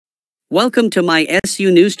Welcome to my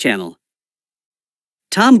SU News channel.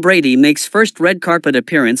 Tom Brady makes first red carpet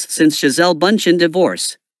appearance since Gisele Bündchen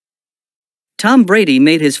divorce. Tom Brady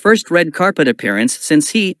made his first red carpet appearance since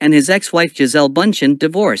he and his ex-wife Gisele Bündchen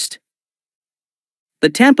divorced. The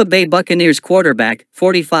Tampa Bay Buccaneers quarterback,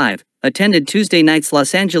 45, attended Tuesday night's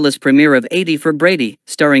Los Angeles premiere of 80 for Brady,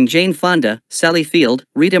 starring Jane Fonda, Sally Field,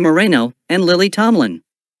 Rita Moreno, and Lily Tomlin.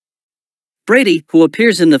 Brady, who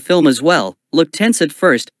appears in the film as well, looked tense at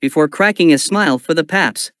first before cracking a smile for the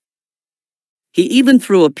Paps. He even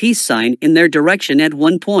threw a peace sign in their direction at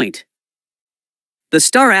one point. The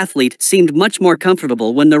star athlete seemed much more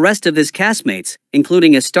comfortable when the rest of his castmates,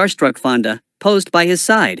 including a starstruck Fonda, posed by his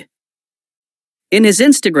side. In his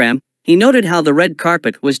Instagram, he noted how the red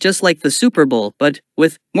carpet was just like the Super Bowl but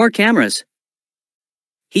with more cameras.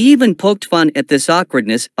 He even poked fun at this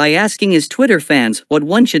awkwardness by asking his Twitter fans what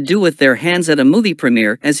one should do with their hands at a movie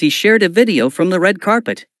premiere as he shared a video from the red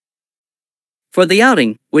carpet. For the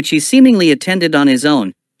outing, which he seemingly attended on his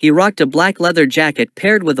own, he rocked a black leather jacket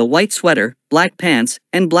paired with a white sweater, black pants,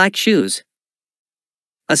 and black shoes.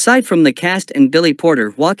 Aside from the cast and Billy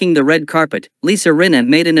Porter walking the red carpet, Lisa Rinna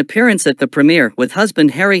made an appearance at the premiere with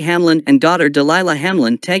husband Harry Hamlin and daughter Delilah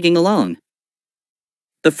Hamlin tagging along.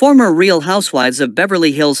 The former Real Housewives of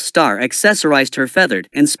Beverly Hills star accessorized her feathered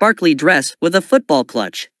and sparkly dress with a football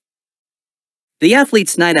clutch. The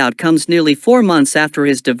athlete's night out comes nearly 4 months after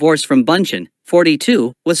his divorce from Bündchen,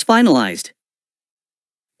 42, was finalized.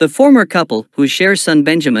 The former couple, who shares son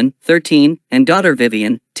Benjamin, 13, and daughter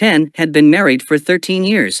Vivian, 10, had been married for 13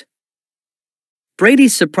 years.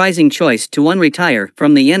 Brady's surprising choice to unretire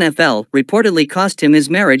from the NFL reportedly cost him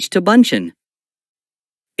his marriage to Bündchen.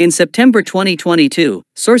 In September 2022,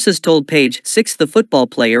 sources told Page 6 the football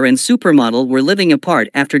player and supermodel were living apart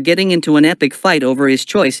after getting into an epic fight over his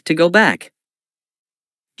choice to go back.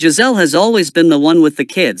 Gisele has always been the one with the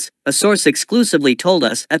kids, a source exclusively told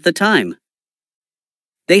us at the time.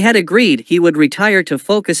 They had agreed he would retire to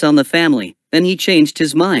focus on the family, then he changed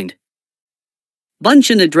his mind.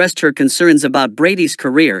 Bündchen addressed her concerns about Brady's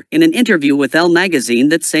career in an interview with Elle magazine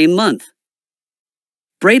that same month.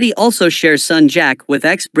 Brady also shares son Jack with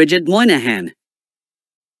ex-Bridget Moynihan.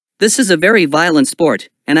 "This is a very violent sport,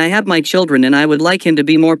 and I have my children and I would like him to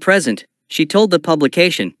be more present," she told the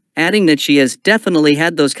publication, adding that she has definitely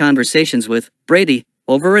had those conversations with Brady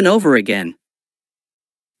over and over again.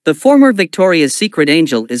 The former Victoria's Secret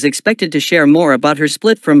angel is expected to share more about her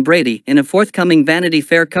split from Brady in a forthcoming Vanity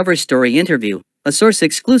Fair cover story interview, a source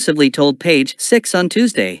exclusively told Page 6 on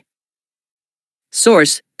Tuesday.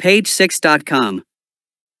 Source: page6.com.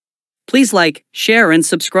 Please like, share and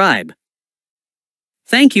subscribe.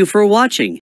 Thank you for watching.